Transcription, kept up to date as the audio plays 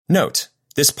Note: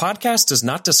 this podcast does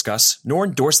not discuss nor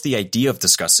endorse the idea of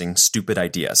discussing stupid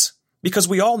ideas, because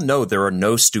we all know there are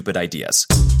no stupid ideas.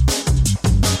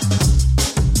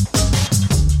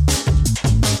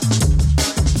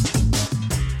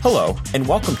 Hello, and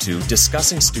welcome to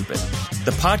Discussing Stupid,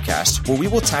 the podcast where we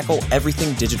will tackle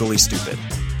everything digitally stupid,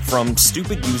 from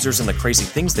stupid users and the crazy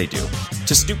things they do,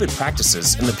 to stupid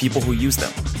practices and the people who use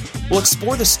them. We'll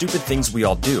explore the stupid things we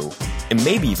all do, and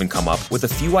maybe even come up with a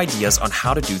few ideas on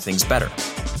how to do things better.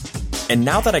 And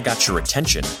now that I got your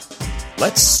attention,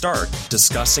 let's start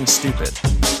discussing stupid.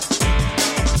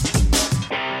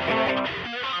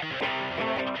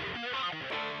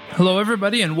 Hello,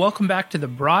 everybody, and welcome back to the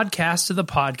broadcast of the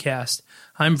podcast.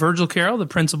 I'm Virgil Carroll, the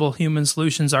Principal Human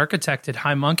Solutions Architect at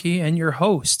HighMonkey, and your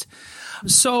host.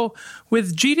 So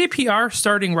with GDPR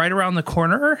starting right around the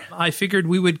corner, I figured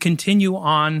we would continue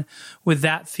on with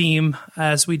that theme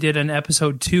as we did in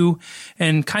episode 2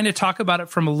 and kind of talk about it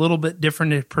from a little bit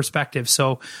different perspective.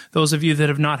 So those of you that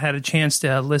have not had a chance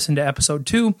to listen to episode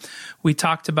 2, we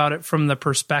talked about it from the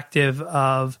perspective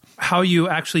of how you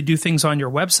actually do things on your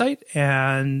website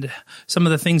and some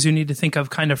of the things you need to think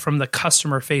of kind of from the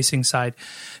customer facing side.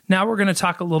 Now we're going to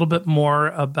talk a little bit more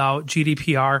about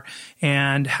GDPR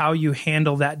and how you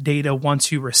handle that data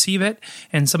once you receive it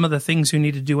and some of the things you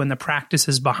need to do in the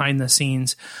practices behind the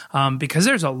scenes, because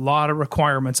there's a lot of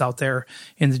requirements out there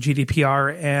in the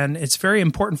GDPR, and it's very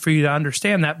important for you to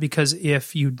understand that, because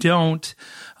if you don't,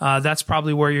 that's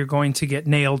probably where you're going to get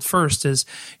nailed first, is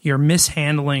your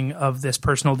mishandling of this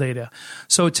personal data.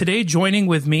 So today joining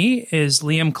with me is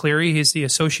Liam Cleary. He's the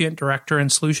Associate Director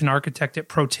and Solution Architect at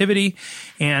Protiviti,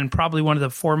 and probably one of the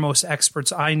foremost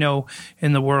experts I know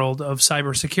in the world of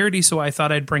cybersecurity. So I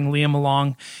thought I'd bring Liam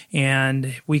along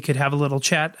and we could have a little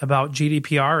chat about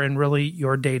GDPR and really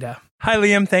your data. Hi,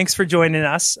 Liam. Thanks for joining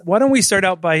us. Why don't we start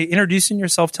out by introducing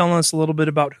yourself, telling us a little bit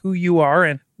about who you are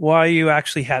and why you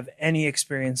actually have any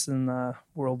experience in the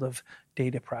world of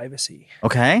data privacy.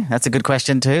 Okay, that's a good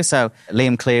question too. So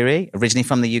Liam Cleary, originally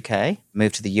from the UK,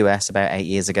 moved to the US about 8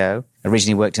 years ago.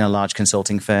 Originally worked in a large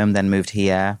consulting firm, then moved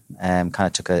here, kind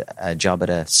of took a job at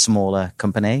a smaller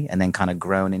company, and then kind of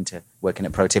grown into working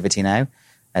at Protiviti now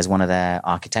as one of their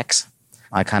architects.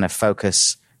 I kind of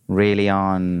focus really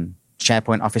on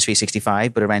SharePoint, Office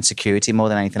 365, but around security more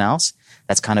than anything else.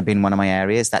 That's kind of been one of my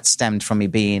areas. That stemmed from me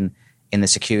being in the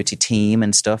security team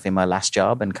and stuff in my last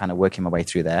job and kind of working my way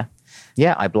through there.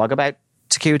 Yeah, I blog about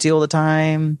security all the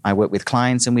time. I work with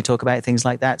clients and we talk about things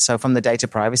like that. So from the data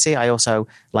privacy, I also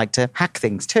like to hack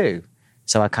things too.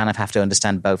 So I kind of have to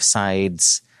understand both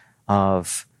sides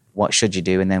of what should you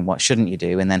do and then what shouldn't you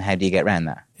do, and then how do you get around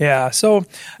that? Yeah. So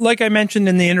like I mentioned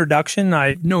in the introduction,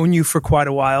 I've known you for quite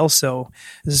a while. So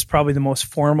this is probably the most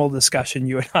formal discussion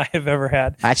you and I have ever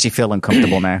had. I actually feel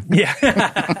uncomfortable now. Yeah.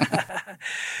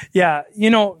 Yeah. You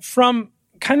know, from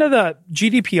kind of the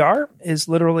GDPR is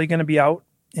literally going to be out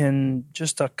in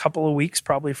just a couple of weeks,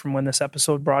 probably from when this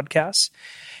episode broadcasts.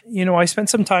 You know, I spent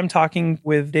some time talking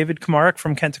with David Komarek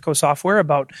from Kentico Software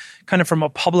about kind of from a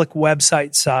public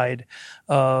website side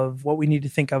of what we need to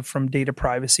think of from data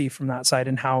privacy from that side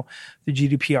and how the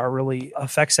GDPR really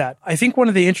affects that. I think one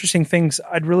of the interesting things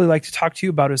I'd really like to talk to you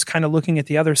about is kind of looking at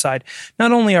the other side,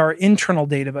 not only our internal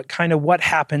data, but kind of what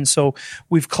happens. So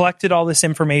we've collected all this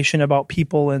information about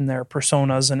people and their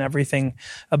personas and everything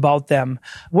about them.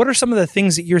 What are some of the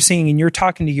things that you're seeing and you're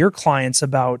talking to your clients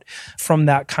about from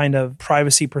that kind of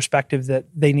privacy perspective that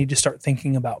they need to start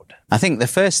thinking about? I think the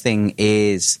first thing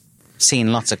is seeing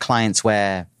lots of clients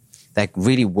where they're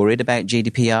really worried about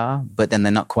GDPR, but then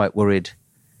they're not quite worried,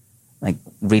 like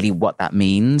really what that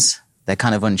means. They're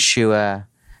kind of unsure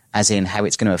as in how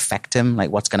it's going to affect them,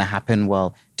 like what's going to happen.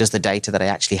 Well, does the data that I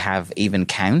actually have even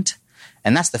count?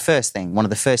 And that's the first thing. One of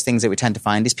the first things that we tend to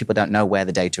find is people don't know where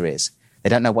the data is. They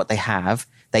don't know what they have.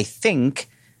 They think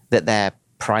that their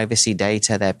privacy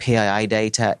data, their PII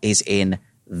data is in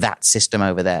that system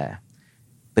over there.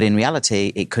 But in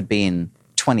reality, it could be in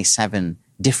 27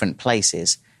 different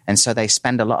places. And so they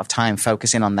spend a lot of time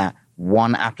focusing on that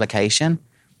one application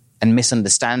and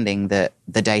misunderstanding that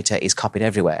the data is copied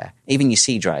everywhere, even your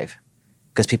C drive,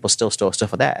 because people still store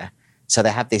stuff there. So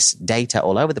they have this data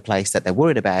all over the place that they're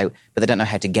worried about, but they don't know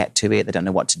how to get to it. They don't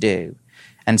know what to do.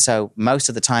 And so most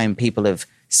of the time people have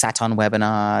sat on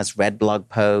webinars, read blog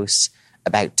posts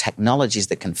about technologies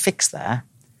that can fix that.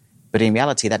 But in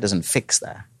reality, that doesn't fix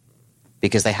that,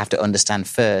 because they have to understand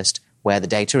first where the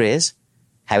data is,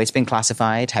 how it's been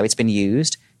classified, how it's been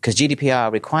used, because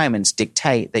GDPR requirements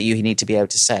dictate that you need to be able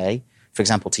to say, for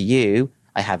example, to you,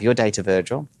 I have your data,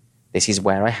 Virgil. This is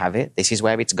where I have it. This is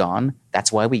where it's gone.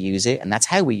 That's why we use it. And that's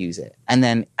how we use it. And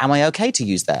then, am I okay to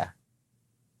use that?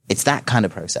 It's that kind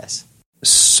of process.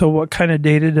 So what kind of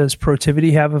data does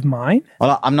Protiviti have of mine?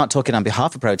 Well, I'm not talking on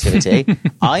behalf of Protiviti.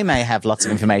 I may have lots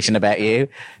of information about you,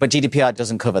 but GDPR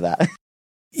doesn't cover that.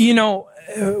 You know,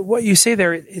 what you say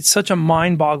there, it's such a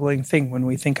mind-boggling thing when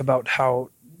we think about how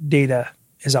data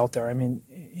is out there. I mean,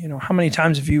 you know, how many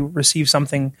times have you received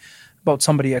something about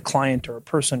somebody, a client or a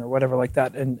person or whatever like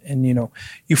that, and you know,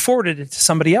 you forwarded it to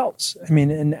somebody else. I mean,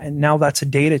 and now that's a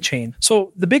data chain.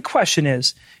 So the big question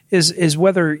is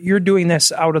whether you're doing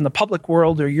this out in the public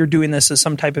world or you're doing this as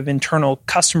some type of internal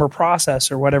customer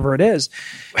process or whatever it is.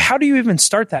 How do you even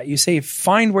start that? You say,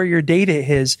 find where your data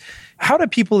is. How do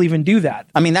people even do that?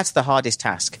 I mean, that's the hardest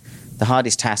task. The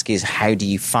hardest task is how do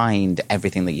you find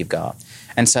everything that you've got?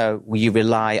 And so you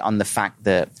rely on the fact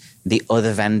that the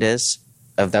other vendors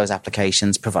of those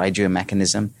applications provide you a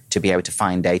mechanism to be able to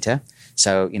find data.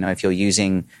 So, you know, if you're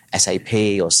using SAP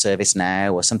or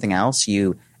ServiceNow or something else,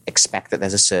 you expect that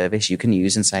there's a service you can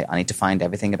use and say, I need to find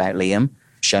everything about Liam.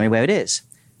 Show me where it is.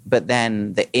 But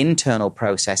then the internal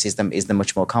process is the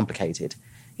much more complicated.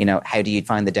 You know, how do you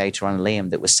find the data on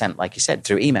Liam that was sent, like you said,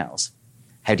 through emails?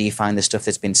 How do you find the stuff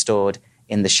that's been stored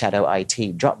in the Shadow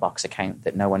IT Dropbox account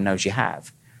that no one knows you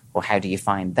have? Or how do you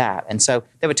find that? And so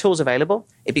there are tools available.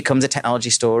 It becomes a technology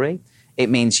story. It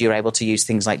means you're able to use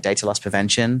things like data loss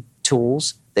prevention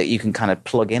tools that you can kind of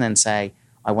plug in and say,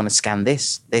 I want to scan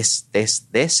this,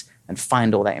 and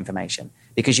find all that information.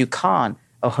 Because you can't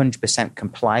 100%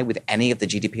 comply with any of the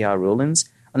GDPR rulings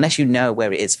unless you know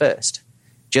where it is first.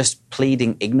 Just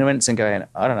pleading ignorance and going,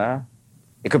 I don't know,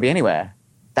 it could be anywhere.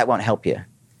 That won't help you.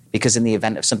 Because in the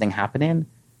event of something happening,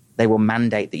 they will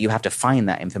mandate that you have to find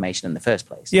that information in the first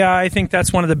place. Yeah, I think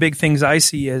that's one of the big things I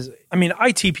see is, I mean,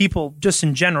 IT people just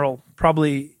in general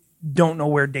probably don't know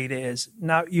where data is.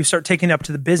 Now you start taking it up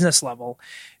to the business level,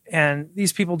 and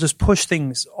these people just push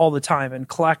things all the time and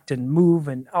collect and move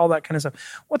and all that kind of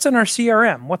stuff. What's in our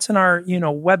CRM? What's in our, you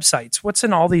know, websites? What's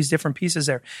in all these different pieces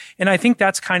there? And I think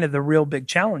that's kind of the real big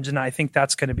challenge. And I think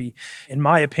that's going to be, in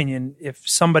my opinion, if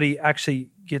somebody actually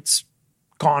gets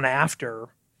gone after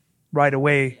right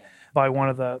away by one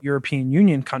of the European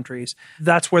Union countries,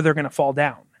 that's where they're going to fall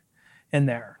down in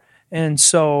there. And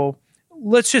so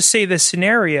let's just say this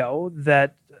scenario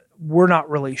that we're not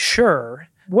really sure.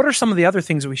 What are some of the other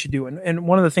things that we should do? And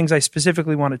one of the things I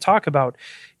specifically want to talk about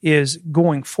is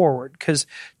going forward. Because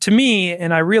to me,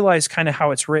 and I realize kind of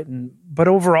how it's written, but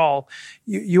overall,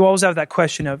 you always have that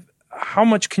question of, how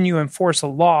much can you enforce a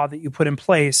law that you put in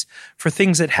place for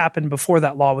things that happened before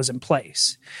that law was in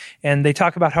place? And they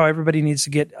talk about how everybody needs to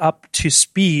get up to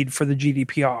speed for the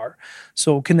GDPR.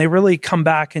 So can they really come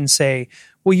back and say,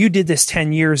 well, you did this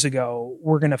 10 years ago,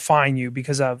 we're going to fine you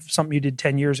because of something you did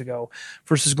 10 years ago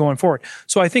versus going forward.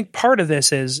 So I think part of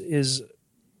this is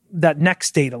that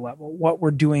next data level, what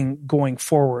we're doing going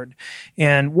forward.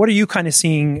 And what are you kind of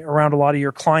seeing around a lot of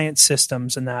your client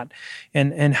systems and that?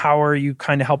 And how are you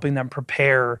kind of helping them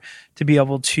prepare to be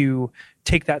able to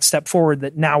take that step forward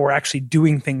that now we're actually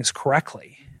doing things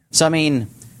correctly? So, I mean,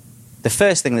 the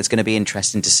first thing that's going to be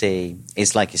interesting to see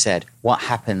is, like you said, what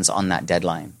happens on that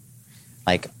deadline.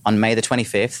 Like on May the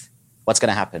 25th, what's going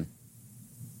to happen?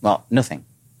 Well, nothing.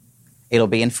 It'll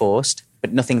be enforced,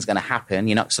 but nothing's going to happen.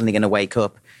 You're not suddenly going to wake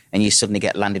up and you suddenly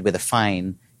get landed with a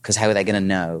fine, because how are they going to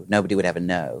know? Nobody would ever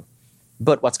know.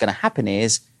 But what's going to happen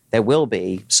is there will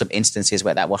be some instances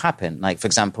where that will happen. Like, for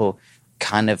example,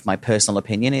 kind of my personal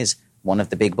opinion is one of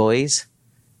the big boys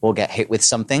will get hit with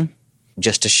something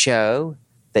just to show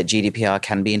that GDPR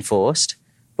can be enforced.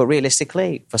 But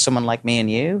realistically, for someone like me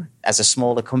and you, as a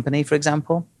smaller company, for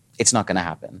example, it's not going to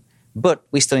happen. But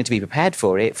we still need to be prepared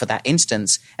for it, for that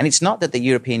instance. And it's not that the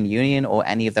European Union or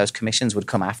any of those commissions would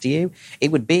come after you.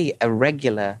 It would be a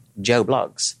regular Joe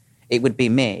Bloggs. It would be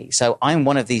me. So I'm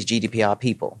one of these GDPR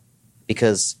people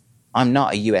because I'm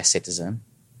not a US citizen.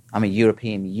 I'm a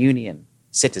European Union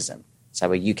citizen,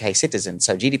 so a UK citizen.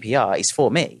 So GDPR is for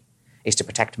me. It's to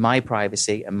protect my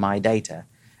privacy and my data.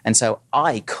 And so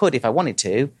I could, if I wanted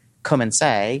to, come and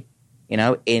say, you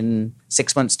know, in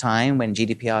 6 months' time when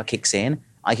GDPR kicks in,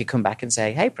 I could come back and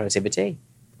say, hey, Protiviti,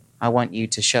 I want you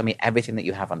to show me everything that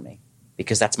you have on me,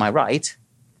 because that's my right.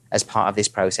 As part of this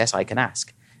process, I can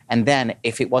ask. And then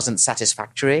if it wasn't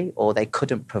satisfactory or they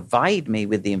couldn't provide me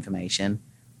with the information,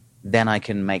 then I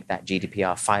can make that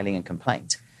GDPR filing and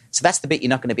complaint. So that's the bit you're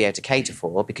not going to be able to cater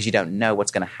for because you don't know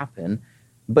what's going to happen.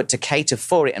 But to cater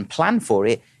for it and plan for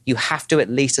it, you have to, at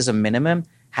least as a minimum,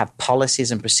 have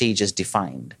policies and procedures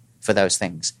defined for those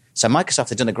things. So Microsoft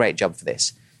have done a great job for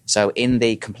this. So in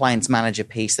the Compliance Manager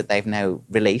piece that they've now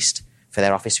released for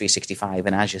their Office 365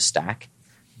 and Azure stack,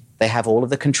 they have all of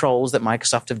the controls that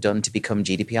Microsoft have done to become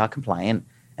GDPR compliant.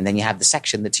 And then you have the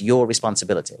section that's your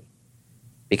responsibility.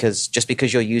 Because just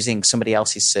because you're using somebody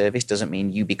else's service doesn't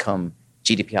mean you become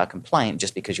GDPR compliant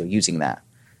just because you're using that.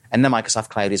 And the Microsoft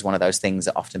Cloud is one of those things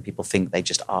that often people think they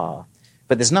just are.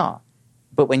 But there's not.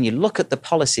 But when you look at the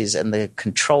policies and the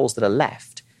controls that are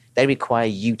left, they require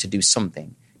you to do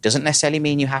something. Doesn't necessarily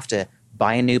mean you have to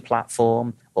buy a new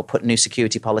platform or put new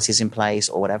security policies in place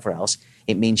or whatever else.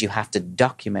 It means you have to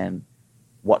document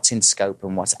what's in scope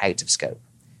and what's out of scope.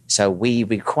 So we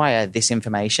require this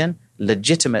information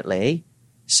legitimately.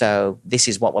 So this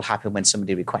is what will happen when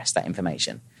somebody requests that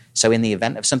information. So in the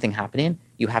event of something happening,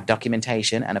 you have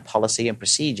documentation and a policy and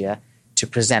procedure to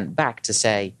present back to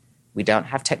say, we don't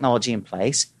have technology in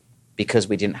place because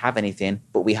we didn't have anything,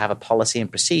 but we have a policy and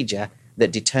procedure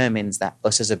that determines that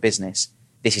us as a business,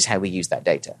 this is how we use that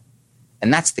data.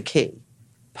 And that's the key.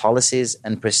 Policies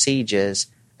and procedures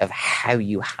of how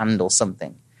you handle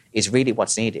something is really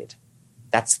what's needed.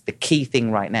 That's the key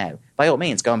thing right now. By all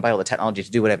means, go and buy all the technology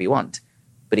to do whatever you want.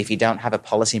 But if you don't have a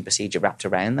policy and procedure wrapped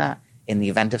around that, in the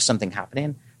event of something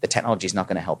happening, the technology is not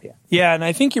going to help you. Yeah, and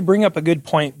I think you bring up a good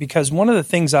point, because one of the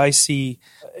things I see,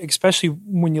 especially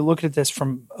when you look at this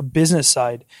from a business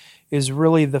side, is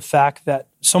really the fact that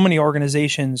so many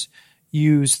organizations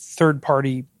use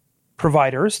third-party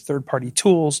providers, third-party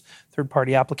tools,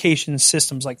 third-party applications,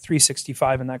 systems like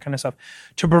 365 and that kind of stuff,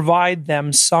 to provide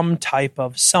them some type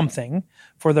of something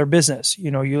for their business. You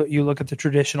know, you look at the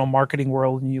traditional marketing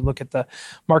world and you look at the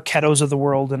Marketos of the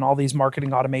world and all these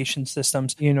marketing automation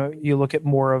systems. You know, you look at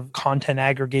more of content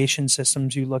aggregation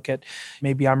systems. You look at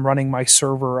maybe I'm running my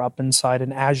server up inside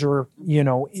an Azure,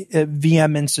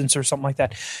 VM instance or something like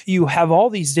that. You have all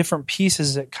these different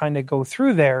pieces that kind of go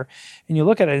through there, and you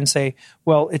look at it and say,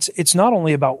 well, it's not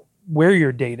only about where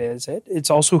your data is,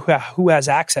 it's also who has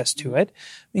access to it.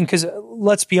 I mean, because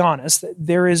let's be honest,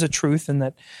 there is a truth in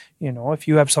that, if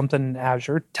you have something in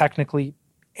Azure, technically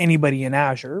anybody in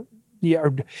Azure,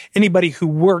 or anybody who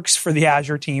works for the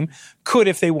Azure team could,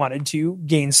 if they wanted to,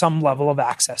 gain some level of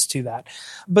access to that.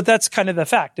 But that's kind of the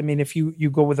fact. I mean, if you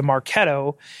go with a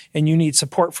Marketo and you need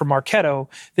support for Marketo,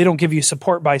 they don't give you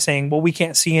support by saying, well, we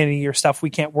can't see any of your stuff,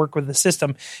 we can't work with the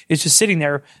system. It's just sitting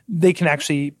there. They can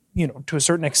actually, to a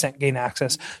certain extent, gain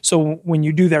access. So when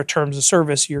you do their terms of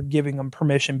service, you're giving them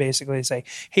permission basically to say,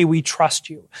 hey, we trust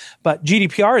you. But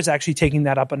GDPR is actually taking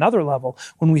that up another level.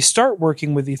 When we start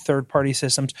working with these third-party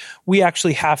systems, we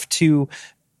actually have to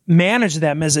manage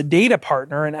them as a data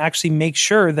partner and actually make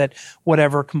sure that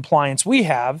whatever compliance we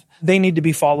have, they need to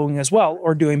be following as well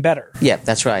or doing better. Yeah,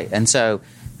 that's right. And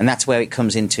that's where it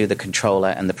comes into the controller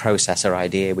and the processor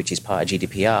idea, which is part of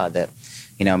GDPR, that,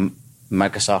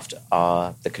 Microsoft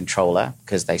are the controller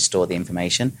because they store the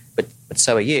information, but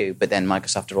so are you. But then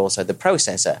Microsoft are also the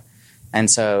processor. And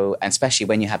especially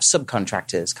when you have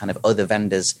subcontractors, kind of other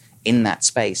vendors in that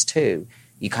space too,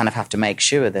 you kind of have to make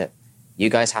sure that you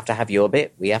guys have to have your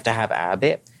bit, we have to have our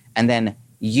bit. And then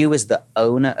you as the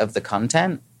owner of the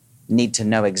content need to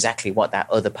know exactly what that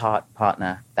other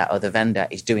partner, that other vendor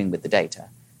is doing with the data.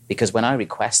 Because when I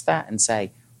request that and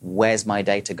say, where's my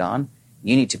data gone?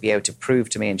 You need to be able to prove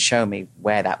to me and show me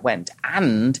where that went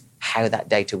and how that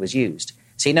data was used.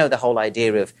 So the whole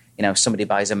idea of, somebody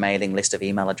buys a mailing list of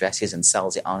email addresses and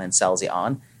sells it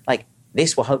on. Like,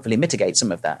 this will hopefully mitigate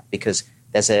some of that because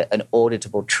there's an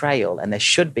auditable trail, and there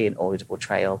should be an auditable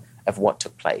trail of what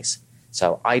took place.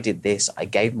 So I did this. I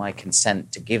gave my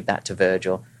consent to give that to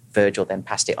Virgil. Virgil then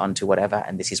passed it on to whatever,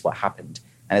 and this is what happened.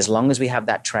 And as long as we have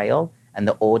that trail and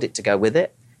the audit to go with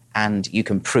it, and you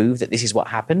can prove that this is what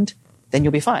happened, then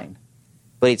you'll be fine.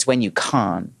 But it's when you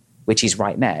can't, which is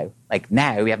right now. Like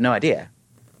now, we have no idea.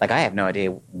 Like I have no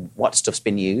idea what stuff's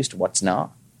been used, what's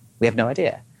not. We have no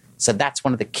idea. So that's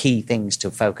one of the key things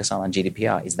to focus on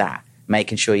GDPR is that,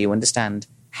 making sure you understand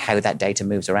how that data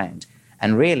moves around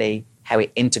and really how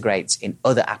it integrates in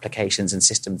other applications and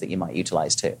systems that you might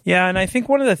utilize too. Yeah, and I think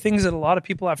one of the things that a lot of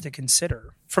people have to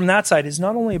consider from that side is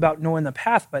not only about knowing the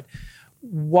path, but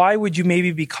why would you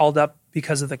maybe be called up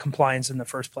because of the compliance in the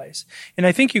first place? And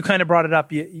I think you kind of brought it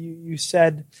up. You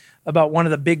said about one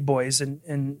of the big boys,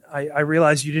 and I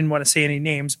realize you didn't want to say any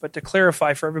names, but to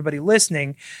clarify for everybody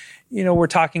listening, we're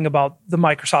talking about the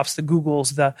Microsofts, the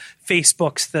Googles, the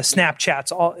Facebooks, the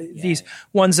Snapchats, all these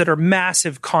ones that are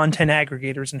massive content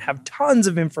aggregators and have tons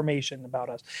of information about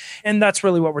us. And that's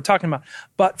really what we're talking about.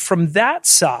 But from that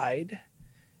side,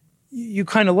 you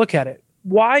kind of look at it.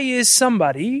 Why is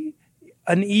somebody,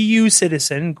 an EU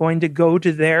citizen, going to go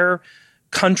to their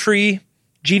country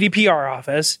GDPR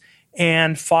office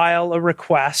and file a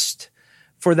request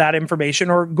for that information,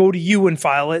 or go to you and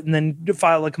file it and then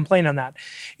file a complaint on that?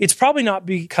 It's probably not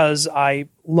because I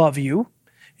love you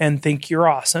and think you're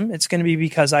awesome. It's going to be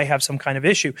because I have some kind of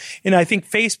issue. And I think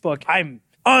Facebook, I'm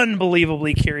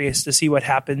unbelievably curious to see what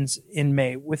happens in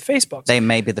May with Facebook. They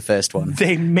may be the first one.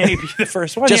 They may be the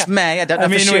first one. Just may. I don't know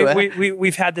for sure.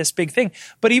 We've had this big thing.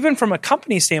 But even from a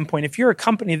company standpoint, if you're a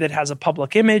company that has a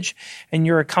public image and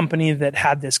you're a company that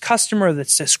had this customer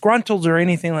that's disgruntled or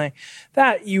anything like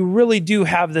that, you really do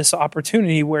have this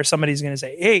opportunity where somebody's going to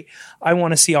say, hey, I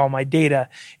want to see all my data.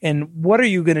 And what are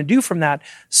you going to do from that?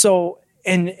 So,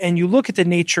 and you look at the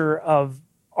nature of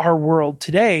our world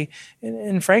today,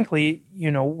 and frankly,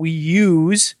 we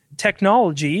use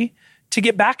technology to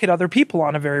get back at other people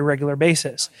on a very regular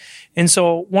basis. And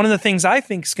so one of the things I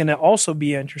think is going to also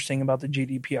be interesting about the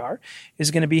GDPR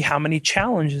is going to be how many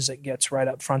challenges it gets right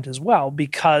up front as well,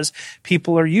 because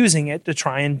people are using it to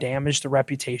try and damage the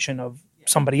reputation of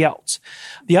somebody else.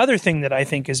 The other thing that I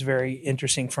think is very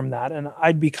interesting from that, and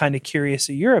I'd be kind of curious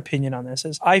of your opinion on this,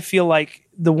 is I feel like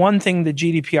the one thing the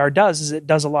GDPR does is it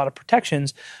does a lot of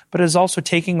protections, but is also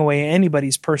taking away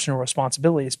anybody's personal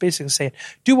responsibility. It's basically saying,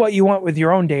 do what you want with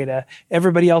your own data.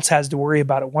 Everybody else has to worry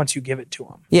about it once you give it to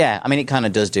them. Yeah, I mean, it kind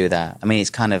of does do that. I mean, it's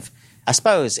kind of, I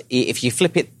suppose, if you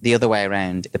flip it the other way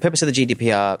around, the purpose of the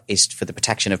GDPR is for the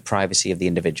protection of privacy of the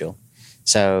individual.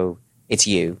 So it's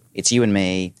you and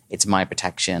me, it's my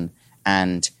protection,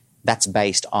 and that's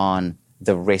based on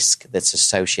the risk that's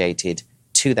associated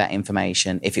to that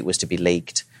information if it was to be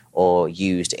leaked or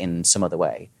used in some other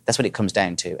way. That's what it comes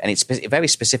down to. And it's very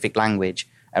specific language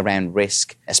around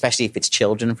risk, especially if it's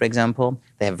children, for example.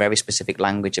 They have very specific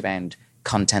language around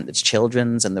content that's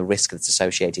children's and the risk that's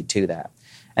associated to that.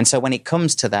 And so when it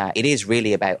comes to that, it is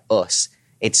really about us.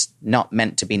 It's not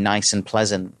meant to be nice and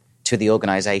pleasant to the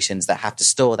organizations that have to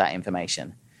store that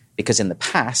information. Because in the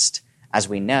past, as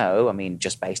we know, I mean,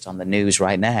 just based on the news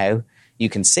right now, you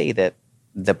can see that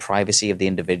the privacy of the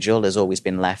individual has always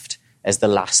been left as the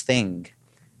last thing,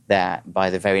 that by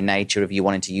the very nature of you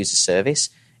wanting to use a service,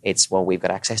 it's, well, we've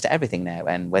got access to everything now.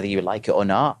 And whether you like it or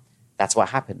not, that's what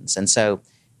happens. And so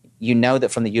you know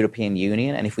that from the European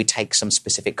Union, and if we take some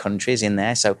specific countries in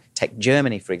there, so take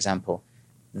Germany, for example,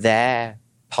 their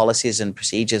policies and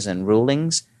procedures and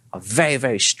rulings are very,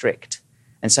 very strict.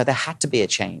 And so there had to be a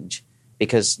change,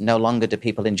 because no longer do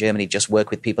people in Germany just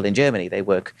work with people in Germany. They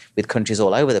work with countries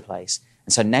all over the place.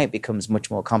 And so now it becomes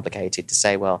much more complicated to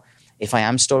say, well, if I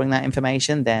am storing that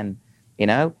information, then,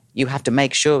 you have to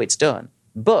make sure it's done.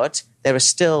 But there's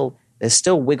still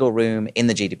wiggle room in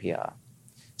the GDPR.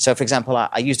 So, for example,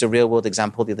 I used a real-world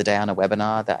example the other day on a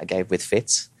webinar that I gave with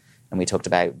Fitz, and we talked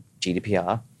about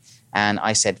GDPR. And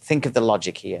I said, think of the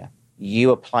logic here.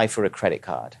 You apply for a credit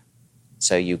card.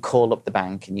 So you call up the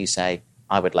bank and you say,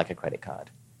 I would like a credit card.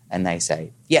 And they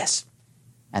say, yes.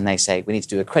 And they say, we need to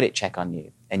do a credit check on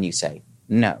you. And you say,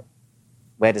 no.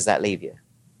 Where does that leave you?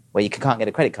 Well, you can't get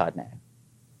a credit card now.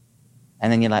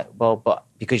 And then you're like, well, but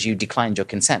because you declined your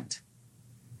consent.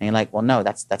 And you're like, well, no,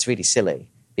 that's really silly,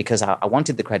 because I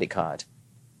wanted the credit card.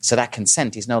 So that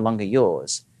consent is no longer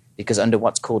yours, because under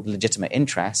what's called legitimate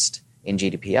interest in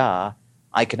GDPR,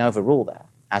 I can overrule that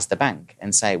as the bank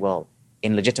and say, well,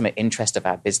 in legitimate interest of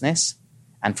our business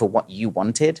and for what you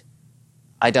wanted,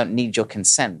 I don't need your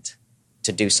consent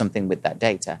to do something with that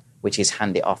data, which is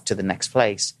hand it off to the next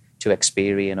place, to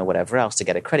Experian or whatever else, to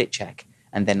get a credit check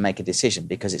and then make a decision,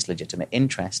 because it's legitimate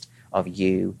interest of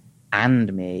you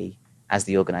and me as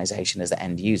the organization, as the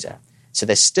end user. So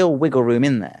there's still wiggle room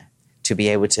in there to be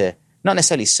able to not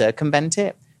necessarily circumvent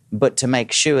it, but to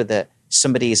make sure that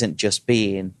somebody isn't just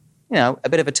being, a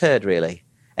bit of a turd, really,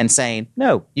 and saying,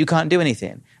 no, you can't do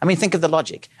anything. I mean, think of the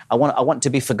logic. I want to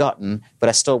be forgotten, but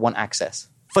I still want access.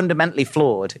 Fundamentally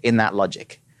flawed in that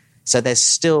logic. So there's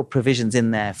still provisions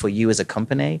in there for you as a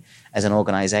company, as an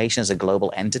organization, as a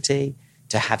global entity,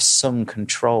 to have some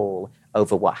control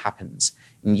over what happens.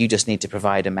 And you just need to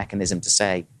provide a mechanism to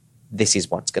say, this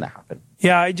is what's going to happen.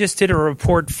 Yeah, I just did a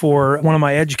report for one of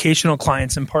my educational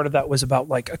clients, and part of that was about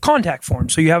like a contact form.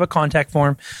 So you have a contact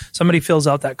form, somebody fills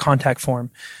out that contact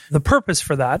form. The purpose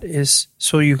for that is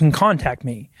so you can contact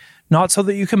me, not so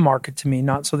that you can market to me,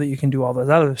 not so that you can do all this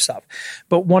other stuff.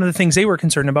 But one of the things they were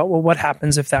concerned about, well, what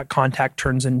happens if that contact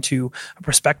turns into a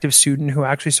prospective student who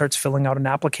actually starts filling out an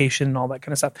application and all that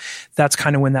kind of stuff? That's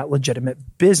kind of when that legitimate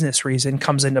business reason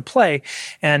comes into play.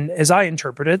 And as I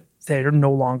interpret it, they're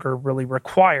no longer really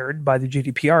required by the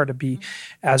GDPR to be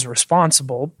as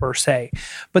responsible per se.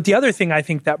 But the other thing I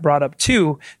think that brought up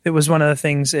too, that was one of the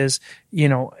things is,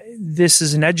 this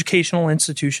is an educational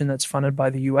institution that's funded by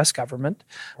the U.S. government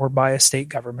or by a state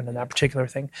government in that particular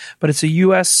thing. But it's a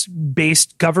U.S.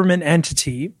 based government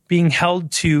entity being held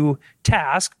to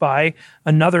task by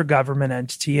another government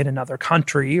entity in another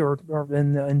country or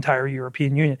in the entire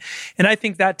European Union. And I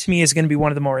think that to me is going to be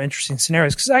one of the more interesting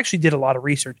scenarios, because I actually did a lot of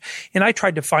research and I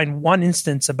tried to find one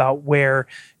instance about where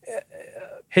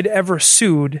had ever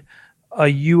sued a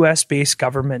US-based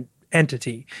government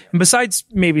entity. And besides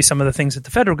maybe some of the things at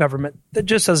the federal government, that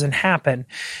just doesn't happen.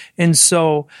 And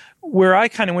so where I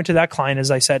kind of went to that client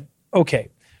is I said, okay,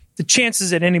 the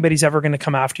chances that anybody's ever going to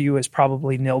come after you is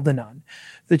probably nil to none.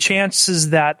 The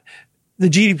chances that the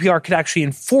GDPR could actually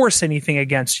enforce anything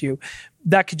against you,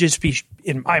 that could just be,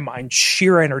 in my mind,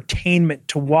 sheer entertainment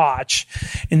to watch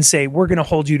and say, we're going to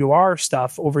hold you to our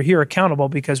stuff over here accountable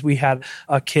because we had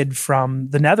a kid from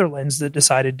the Netherlands that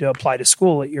decided to apply to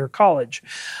school at your college.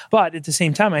 But at the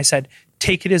same time, I said,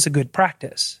 take it as a good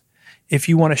practice. If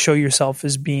you want to show yourself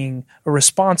as being a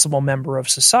responsible member of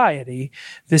society,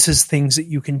 this is things that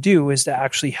you can do, is to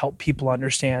actually help people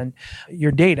understand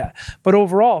your data. But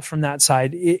overall, from that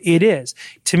side, it is.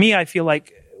 To me, I feel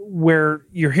like where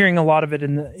you're hearing a lot of it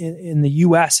in the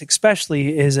US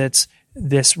especially is it's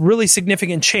this really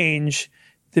significant change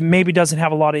that maybe doesn't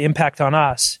have a lot of impact on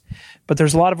us. But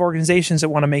there's a lot of organizations that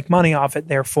want to make money off it.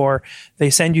 Therefore, they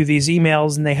send you these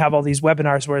emails and they have all these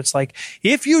webinars where it's like,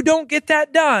 if you don't get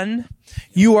that done,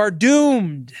 you are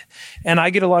doomed. And I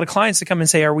get a lot of clients that come and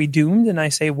say, are we doomed? And I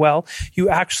say, well, you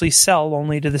actually sell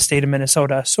only to the state of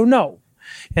Minnesota. So no.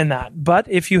 In that. But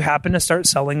if you happen to start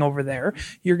selling over there,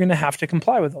 you're going to have to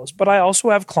comply with those. But I also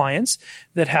have clients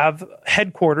that have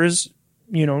headquarters,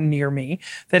 near me,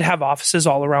 that have offices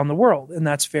all around the world. And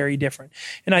that's very different.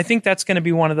 And I think that's going to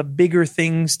be one of the bigger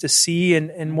things to see.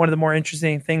 And one of the more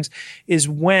interesting things is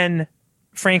when,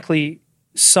 frankly,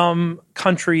 some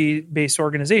country-based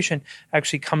organization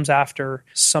actually comes after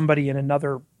somebody in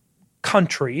another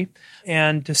country,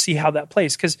 and to see how that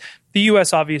plays. Because the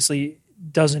U.S. obviously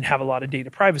doesn't have a lot of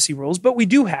data privacy rules, but we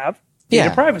do have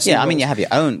data privacy rules. I mean, you have your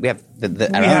own. We have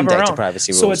our own data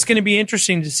privacy rules. So it's going to be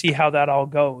interesting to see how that all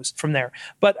goes from there.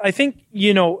 But I think,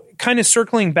 kind of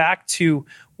circling back to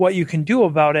what you can do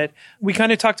about it, we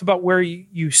kind of talked about where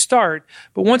you start,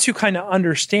 but once you kind of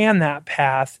understand that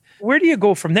path, where do you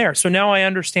go from there? So now I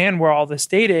understand where all this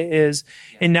data is,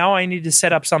 and now I need to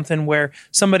set up something where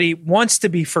somebody wants to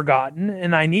be forgotten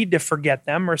and I need to forget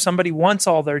them, or somebody wants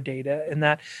all their data. And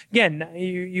that, again,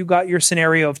 you got your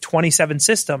scenario of 27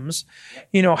 systems.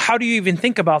 How do you even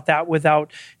think about that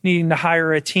without needing to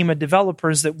hire a team of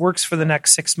developers that works for the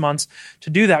next 6 months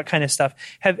to do that kind of stuff?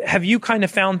 Have you kind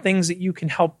of found things that you can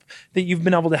help, that you've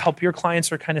been able to help your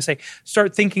clients, or kind of say,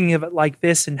 start thinking of it like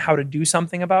this and how to do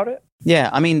something about it? Yeah,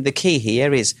 I mean, the key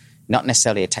here is not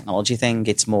necessarily a technology thing.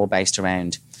 It's more based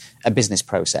around a business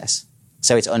process.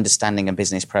 So it's understanding a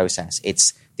business process.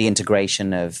 It's the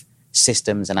integration of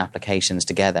systems and applications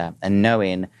together, and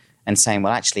knowing and saying,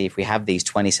 well, actually, if we have these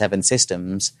 27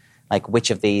 systems, like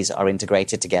which of these are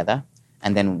integrated together?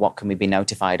 And then what can we be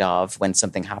notified of when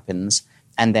something happens?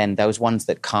 And then those ones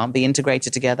that can't be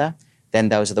integrated together, then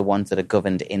those are the ones that are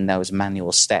governed in those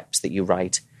manual steps that you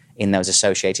write in those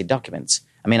associated documents.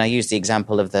 I mean, I use the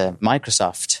example of the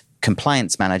Microsoft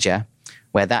Compliance Manager,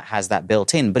 where that has that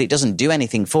built in, but it doesn't do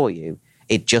anything for you.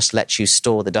 It just lets you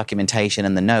store the documentation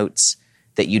and the notes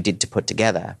that you did to put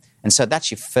together. And so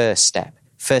that's your first step.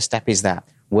 First step is that.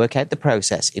 Work out the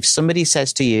process. If somebody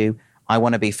says to you, I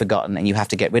want to be forgotten and you have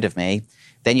to get rid of me,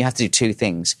 then you have to do two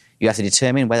things. You have to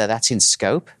determine whether that's in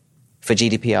scope for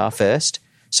GDPR first.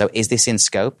 So is this in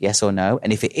scope, yes or no?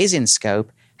 And if it is in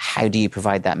scope, how do you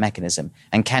provide that mechanism?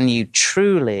 And can you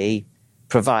truly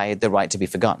provide the right to be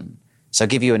forgotten? So I'll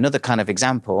give you another kind of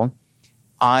example.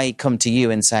 I come to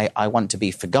you and say, I want to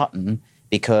be forgotten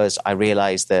because I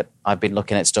realize that I've been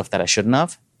looking at stuff that I shouldn't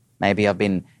have. Maybe I've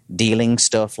been dealing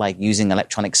stuff like using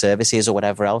electronic services or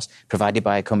whatever else provided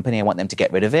by a company. I want them to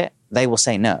get rid of it. They will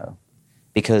say no,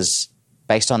 because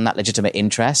based on that legitimate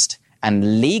interest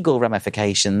and legal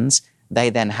ramifications, they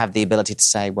then have the ability to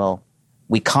say, well,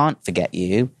 we can't forget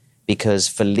you because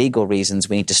for legal reasons,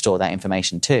 we need to store that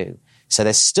information too. So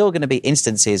there's still going to be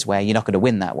instances where you're not going to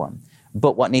win that one.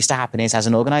 But what needs to happen is, as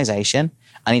an organization,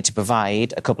 I need to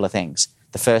provide a couple of things.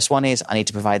 The first one is I need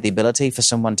to provide the ability for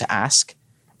someone to ask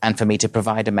and for me to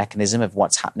provide a mechanism of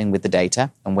what's happening with the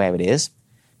data and where it is.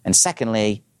 And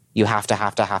secondly, you have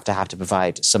to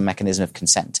provide some mechanism of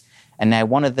consent. And now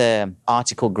one of the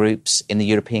article groups in the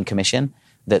European Commission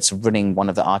that's running one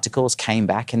of the articles came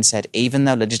back and said, even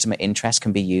though legitimate interest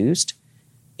can be used,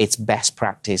 it's best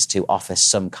practice to offer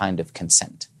some kind of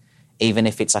consent. Even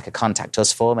if it's like a contact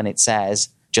us form and it says,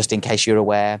 just in case you're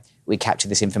aware, we capture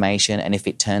this information, and if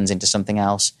it turns into something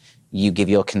else, you give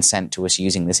your consent to us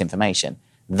using this information.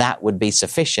 That would be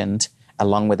sufficient,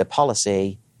 along with a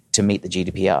policy, to meet the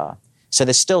GDPR. So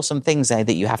there's still some things there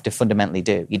that you have to fundamentally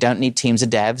do. You don't need teams of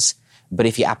devs, but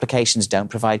if your applications don't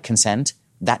provide consent,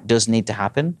 that does need to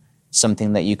happen.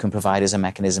 Something that you can provide as a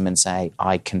mechanism and say,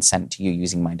 I consent to you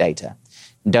using my data.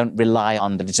 Don't rely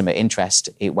on the legitimate interest.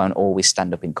 It won't always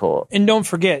stand up in court. And don't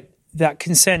forget that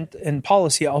consent and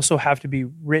policy also have to be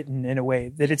written in a way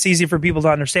that it's easy for people to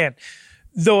understand.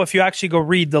 Though if you actually go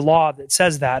read the law that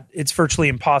says that, it's virtually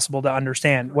impossible to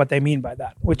understand what they mean by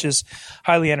that, which is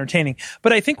highly entertaining.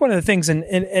 But I think one of the things,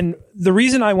 and the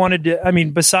reason I wanted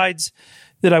to, besides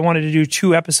that I wanted to do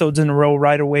 2 episodes in a row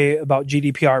right away about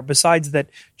GDPR, besides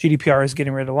that GDPR is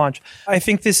getting ready to launch, I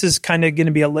think this is kind of going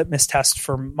to be a litmus test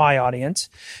for my audience,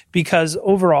 because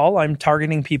overall I'm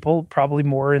targeting people probably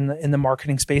more in the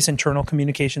marketing space, internal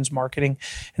communications marketing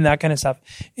and that kind of stuff.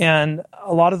 And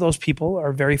a lot of those people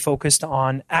are very focused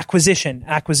on acquisition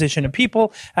of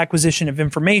people, acquisition of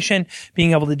information,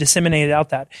 being able to disseminate it out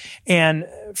that. And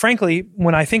frankly,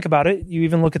 when I think about it, you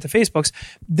even look at the Facebooks,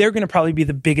 they're going to probably be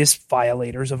the biggest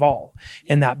violators of all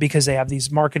in that, because they have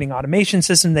these marketing automation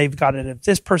systems. They've got it. If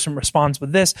this person responds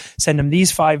with this, send them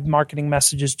these 5 marketing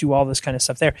messages, do all this kind of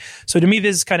stuff there. So to me,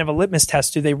 this is kind of a litmus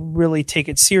test. Do they really take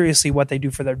it seriously, what they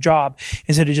do for their job,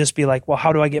 instead of just be like, well,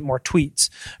 how do I get more tweets,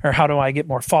 or how do I get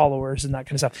more followers and that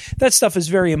kind of stuff? That stuff is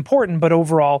very important, but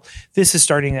overall, this is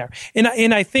starting there.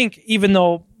 And I think even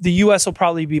though the US will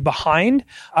probably be behind,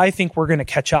 I think we're going to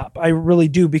catch up. I really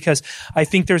do, because I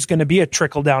think there's going to be a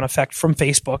trickle-down effect from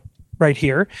Facebook right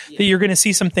here, that you're going to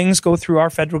see some things go through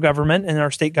our federal government and our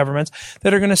state governments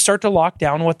that are going to start to lock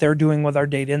down what they're doing with our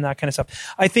data and that kind of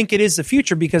stuff. I think it is the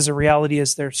future, because the reality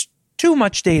is there's too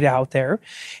much data out there,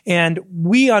 and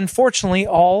we unfortunately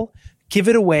all give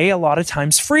it away a lot of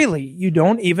times freely. You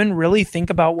don't even really think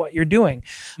about what you're doing.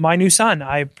 My new son,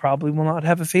 I probably will not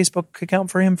have a Facebook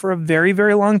account for him for a very,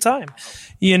 very long time.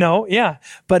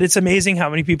 But it's amazing how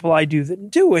many people I do that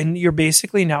do. And you're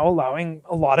basically now allowing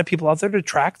a lot of people out there to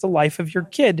track the life of your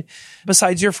kid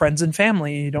besides your friends and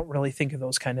family. You don't really think of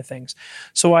those kind of things.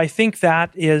 So I think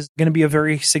that is going to be a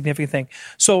very significant thing.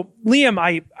 So Liam,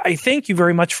 I thank you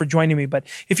very much for joining me. But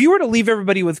if you were to leave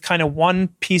everybody with kind of one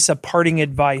piece of parting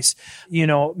advice,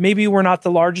 maybe we're not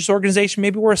the largest organization,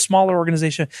 maybe we're a smaller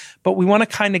organization, but we want to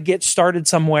kind of get started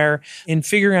somewhere in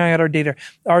figuring out our data.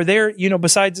 Are there,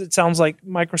 besides, it sounds like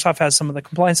Microsoft has some of the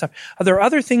compliance stuff, are there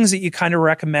other things that you kind of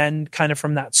recommend kind of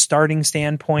from that starting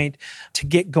standpoint to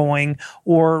get going,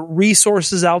 or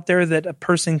resources out there that a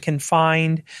person can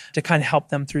find to kind of help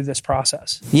them through this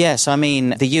process? Yes,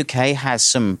 the UK has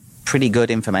some pretty good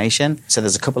information. So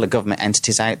there's a couple of government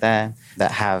entities out there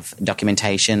that have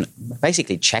documentation,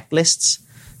 basically checklists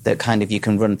that kind of you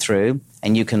can run through,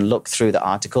 and you can look through the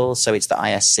articles. So it's the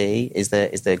ISC is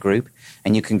the group,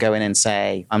 and you can go in and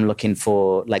say, I'm looking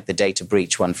for like the data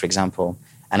breach one, for example,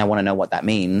 and I want to know what that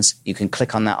means. You can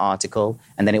click on that article,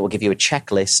 and then it will give you a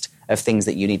checklist of things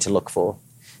that you need to look for.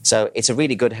 So it's a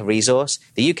really good resource.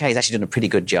 The UK has actually done a pretty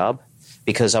good job,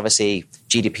 because obviously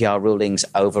GDPR rulings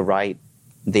overwrite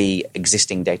the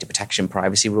existing data protection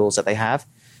privacy rules that they have.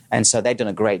 And so they've done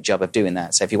a great job of doing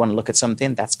that. So if you want to look at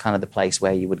something, that's kind of the place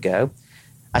where you would go.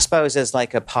 I suppose as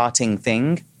like a parting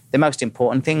thing, the most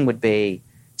important thing would be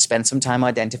spend some time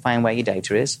identifying where your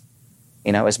data is.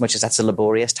 As much as that's a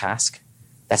laborious task,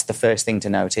 that's the first thing to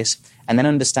notice. And then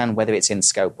understand whether it's in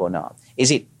scope or not. Is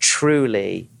it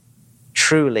truly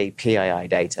PII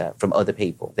data from other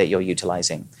people that you're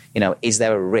utilizing? Is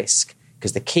there a risk?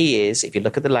 Because the key is, if you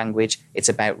look at the language, it's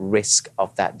about risk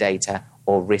of that data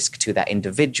or risk to that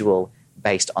individual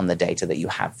based on the data that you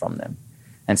have from them.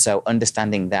 And so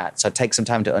understanding that. So take some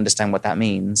time to understand what that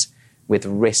means with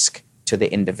risk to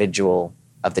the individual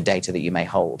of the data that you may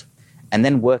hold. And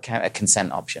then work out a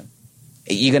consent option.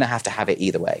 You're going to have it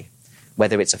either way.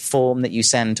 Whether it's a form that you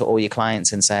send to all your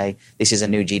clients and say, this is a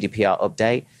new GDPR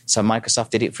update. So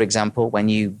Microsoft did it, for example, when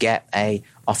you get a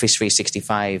Office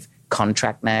 365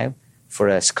 contract now, for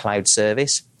a cloud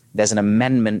service, there's an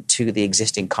amendment to the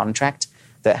existing contract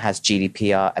that has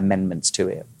GDPR amendments to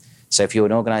it. So if you're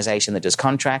an organization that does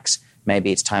contracts,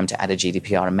 maybe it's time to add a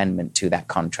GDPR amendment to that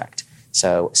contract.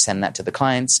 So send that to the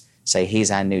clients, say,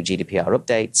 here's our new GDPR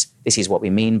updates. This is what we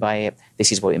mean by it.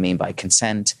 This is what we mean by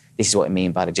consent. This is what we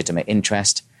mean by legitimate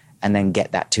interest. And then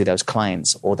get that to those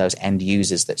clients or those end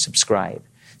users that subscribe.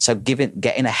 So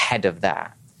getting ahead of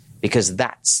that, because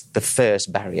that's the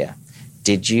first barrier.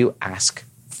 Did you ask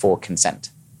for consent?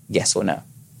 Yes or no?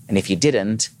 And if you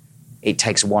didn't, it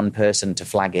takes one person to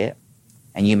flag it,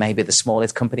 and you may be the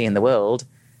smallest company in the world,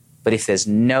 but if there's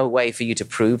no way for you to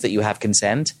prove that you have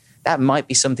consent, that might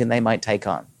be something they might take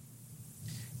on.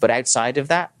 But outside of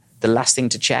that, the last thing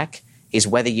to check is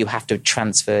whether you have to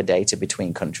transfer data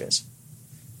between countries.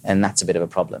 And that's a bit of a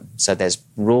problem. So there's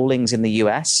rulings in the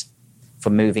US for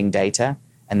moving data,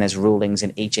 and there's rulings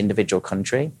in each individual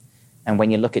country. And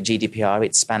when you look at GDPR,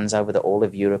 it spans over all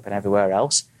of Europe and everywhere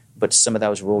else. But some of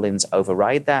those rulings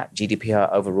override that.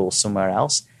 GDPR overrules somewhere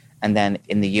else. And then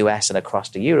in the US and across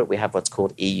to Europe, we have what's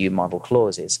called EU model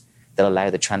clauses that allow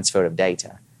the transfer of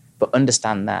data. But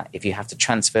understand that if you have to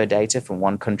transfer data from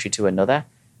one country to another,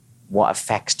 what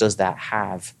effects does that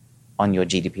have on your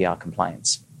GDPR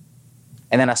compliance?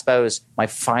 And then I suppose my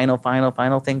final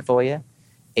thing for you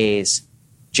is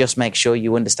just make sure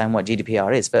you understand what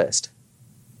GDPR is first.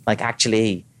 Like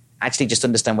actually just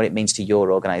understand what it means to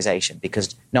your organization,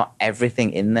 because not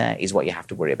everything in there is what you have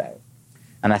to worry about.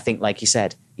 And I think, like you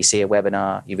said, you see a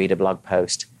webinar, you read a blog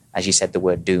post, as you said, the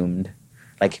word doomed.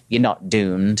 Like, you're not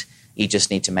doomed. You just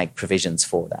need to make provisions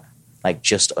for that. Like,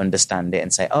 just understand it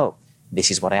and say, oh, this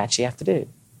is what I actually have to do.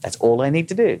 That's all I need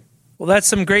to do. Well, that's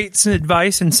some great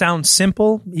advice and sounds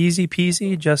simple, easy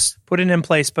peasy. Just put it in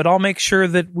place. But I'll make sure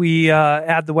that we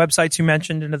add the websites you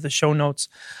mentioned into the show notes.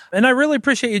 And I really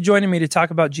appreciate you joining me to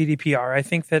talk about GDPR. I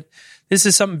think that this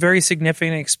is something very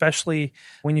significant, especially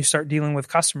when you start dealing with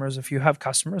customers. If you have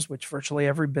customers, which virtually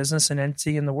every business and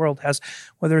entity in the world has,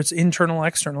 whether it's internal or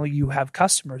external, you have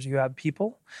customers, you have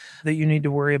people that you need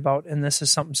to worry about. And this is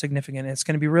something significant. It's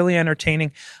going to be really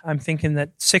entertaining. I'm thinking that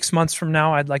 6 months from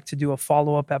now, I'd like to do a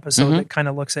follow-up episode that kind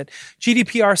of looks at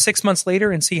GDPR 6 months later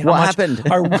and see how what happened.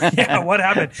 What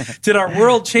happened? Did our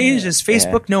world change? Is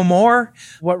Facebook no more?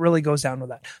 What really goes down with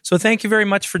that? So thank you very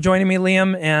much for joining me,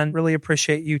 Liam, and really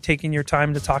appreciate you taking your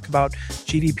time to talk about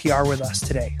GDPR with us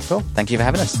today. Cool. Thank you for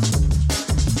having us.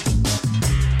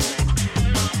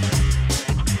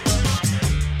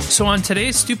 So on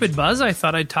today's Stupid Buzz, I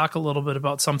thought I'd talk a little bit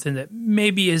about something that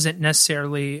maybe isn't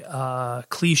necessarily a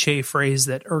cliche phrase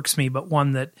that irks me, but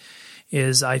one that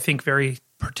is, I think, very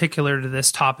particular to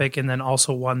this topic, and then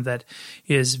also one that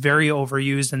is very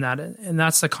overused, and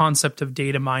that's the concept of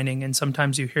data mining. And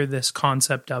sometimes you hear this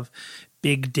concept of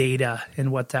big data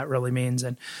and what that really means.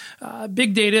 And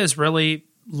big data is really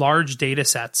large data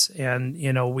sets. And,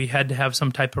 we had to have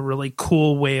some type of really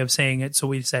cool way of saying it. So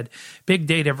we said big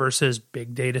data versus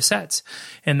big data sets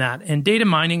and that. And data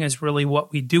mining is really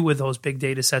what we do with those big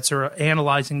data sets, or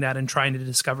analyzing that and trying to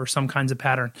discover some kinds of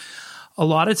pattern. A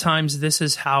lot of times this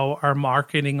is how our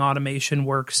marketing automation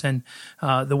works, and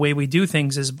the way we do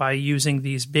things is by using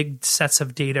these big sets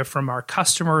of data from our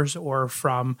customers or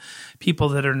from people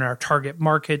that are in our target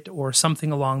market or something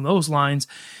along those lines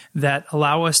that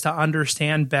allow us to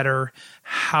understand better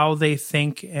how they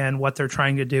think and what they're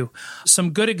trying to do.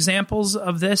 Some good examples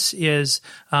of this is,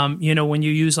 when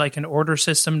you use like an order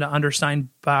system to understand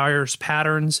buyers'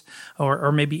 patterns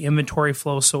or maybe inventory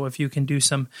flow. So if you can do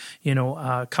some,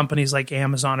 companies like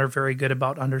Amazon are very good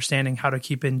about understanding how to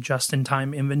keep in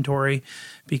just-in-time inventory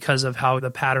because of how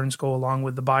the patterns go along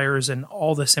with the buyers and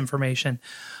all this information.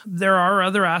 There are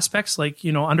other aspects like,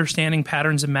 understanding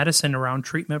patterns in medicine around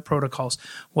treatment protocols,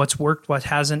 what's worked, what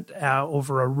hasn't,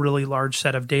 over a really large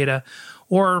set of data.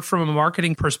 Or from a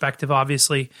marketing perspective,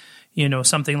 obviously,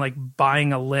 something like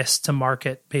buying a list to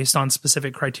market based on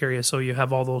specific criteria. So you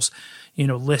have all those,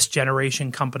 list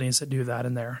generation companies that do that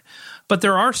in there. But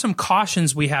there are some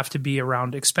cautions we have to be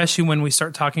around, especially when we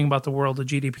start talking about the world of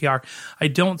GDPR. I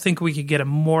don't think we could get a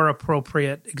more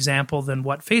appropriate example than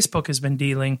what Facebook has been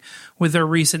dealing with their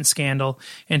recent scandal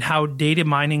and how data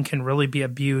mining can really be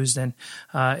abused. And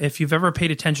if you've ever paid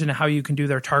attention to how you can do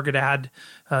their target ad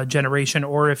generation,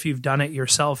 or if you've done it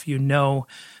yourself,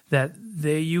 that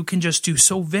you can just do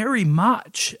so very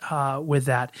much with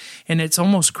that. And it's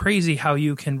almost crazy how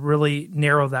you can really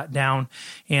narrow that down.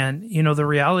 And, the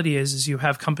reality is you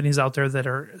have companies out there that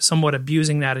are somewhat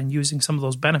abusing that and using some of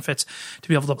those benefits to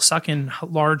be able to suck in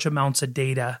large amounts of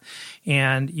data.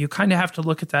 And you kind of have to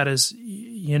look at that as,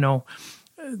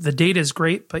 the data is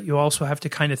great, but you also have to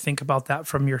kind of think about that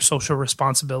from your social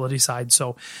responsibility side.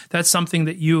 So that's something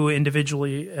that you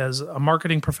individually as a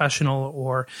marketing professional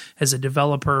or as a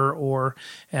developer or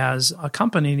as a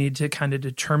company need to kind of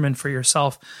determine for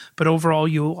yourself. But overall,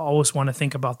 you always want to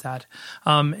think about that.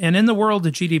 And in the world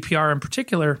of GDPR in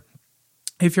particular,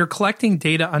 if you're collecting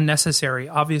data unnecessary,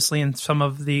 obviously in some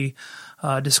of the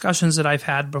discussions that I've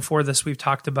had before this, we've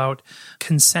talked about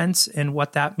consents and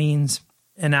what that means,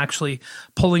 and actually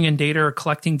pulling in data or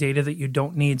collecting data that you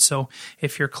don't need. So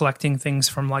if you're collecting things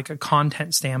from like a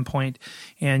content standpoint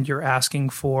and you're asking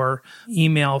for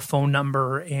email, phone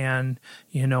number, and,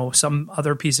 some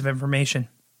other piece of information,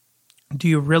 do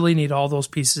you really need all those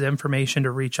pieces of information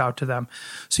to reach out to them?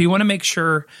 So you want to make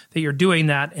sure that you're doing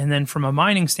that. And then from a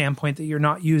mining standpoint, that you're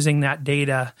not using that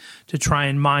data to try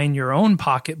and mine your own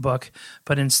pocketbook,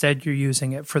 but instead you're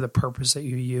using it for the purpose that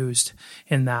you used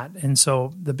in that. And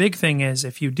so the big thing is,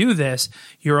 if you do this,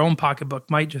 your own pocketbook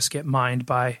might just get mined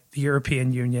by the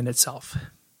European Union itself.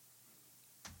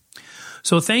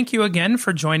 So thank you again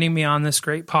for joining me on this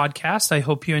great podcast. I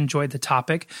hope you enjoyed the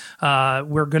topic.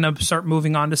 We're going to start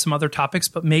moving on to some other topics,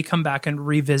 but may come back and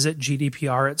revisit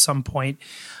GDPR at some point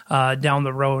down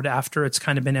the road after it's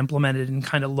kind of been implemented and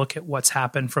kind of look at what's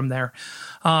happened from there.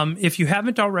 If you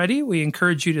haven't already, we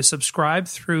encourage you to subscribe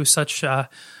through such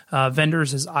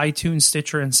vendors as iTunes,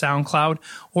 Stitcher, and SoundCloud,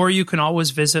 or you can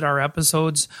always visit our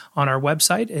episodes on our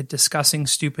website at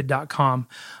discussingstupid.com.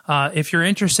 If you're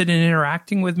interested in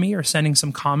interacting with me or sending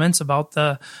some comments about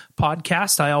the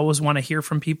podcast, I always want to hear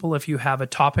from people. If you have a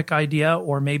topic idea,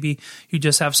 or maybe you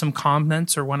just have some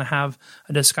comments or want to have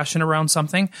a discussion around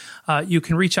something, you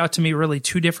can reach out to me really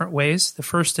two different ways. The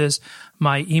first is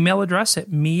my email address at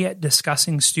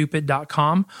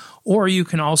me@discussingstupid.com, or you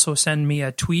can also send me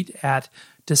a tweet at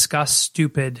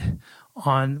discussstupid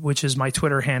which is my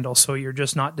Twitter handle. So you're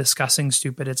just not discussing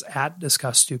stupid, it's at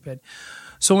discussstupid.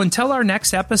 So until our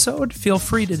next episode, feel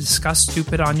free to discuss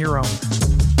stupid on your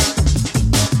own.